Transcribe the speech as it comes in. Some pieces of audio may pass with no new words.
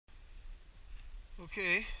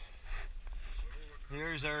Okay,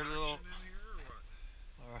 here's our little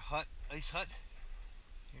hut, ice hut.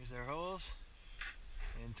 Here's our holes,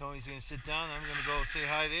 and Tony's gonna sit down. I'm gonna go say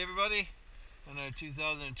hi to everybody on our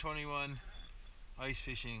 2021 ice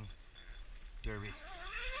fishing derby.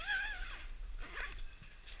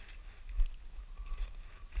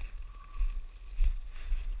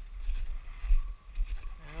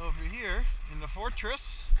 And over here in the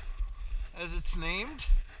fortress, as it's named,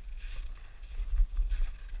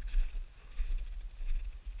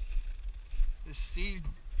 is Steve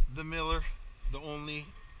the Miller, the only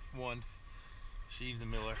one. Steve the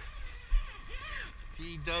Miller.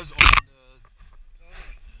 He does own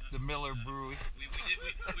the Miller Brewery. We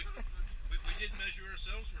did measure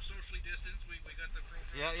ourselves. We're socially distanced. We got the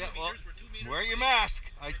program. Yeah. Well, 2 meters. wear your mask.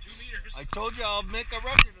 I told you I'll make a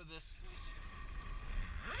record of this.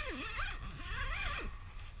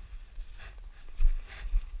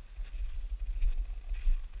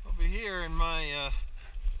 Over here in my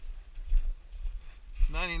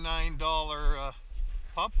 $99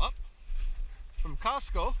 pop-up from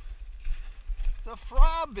Costco, the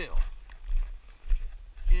Fra-Bill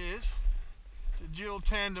is the dual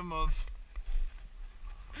tandem of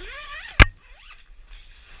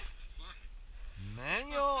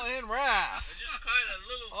Manuel and Raph. I just caught a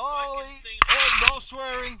little Holy, fucking thing. and no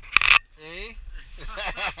swearing, eh?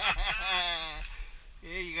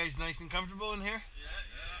 Yeah, you guys nice and comfortable in here?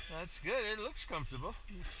 Yeah. That's good. It looks comfortable.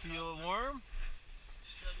 You feel warm?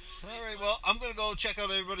 Alright, well, I'm going to go check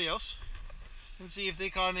out everybody else and see if they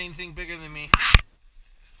caught anything bigger than me.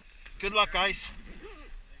 Good luck, guys.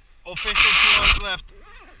 Official 2 hours left.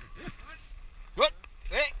 What?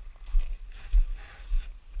 Hey!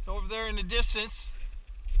 Over there in the distance,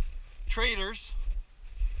 traders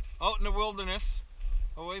out in the wilderness,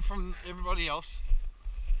 away from everybody else.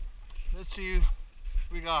 Let's see who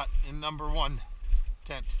we got in number 1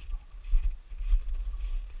 tent.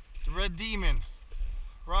 The Red Demon,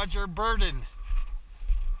 Roger Burden,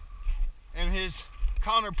 and his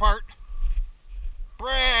counterpart,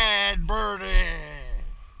 Brad Burden,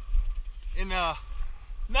 in a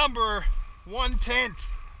number 1 tent.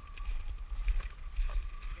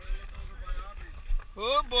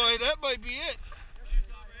 Oh boy, that might be it.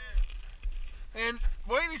 And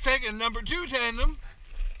wait a second, number 2 tandem,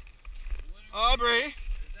 Aubrey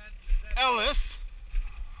Ellis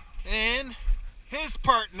and his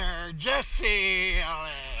partner, Jesse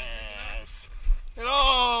Ellis. And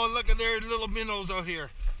oh, look at their little minnows out here.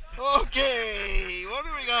 Okay, what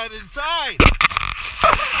do we got inside? You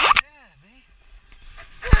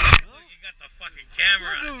got the fucking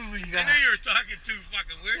camera. What do we I got? knew you were talking too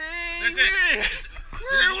fucking weird. Hey, Listen,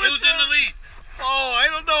 who's in the lead? Oh, I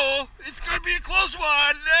don't know. It's going to be a close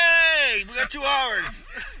one. Hey, we got 2 hours.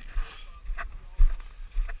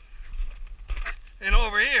 And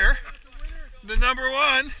over here, the number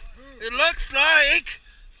 1, it looks like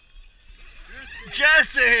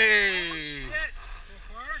Jesse.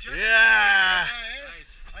 Yeah,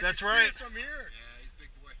 that's right. From here. Yeah, he's a big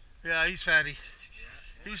boy. Yeah, he's fatty.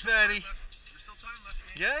 He's fatty. There's still time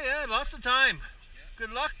left. Yeah, lots of time.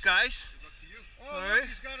 Good luck, guys. Good luck to you. Oh, All look, right.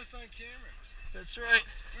 he's got us on camera. That's right.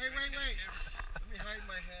 Wait. Let me hide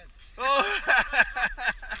my head. Oh,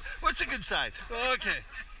 what's a good side? Okay.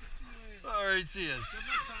 All right, see you. Good luck,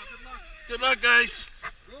 Tom. Good luck. Good luck, guys.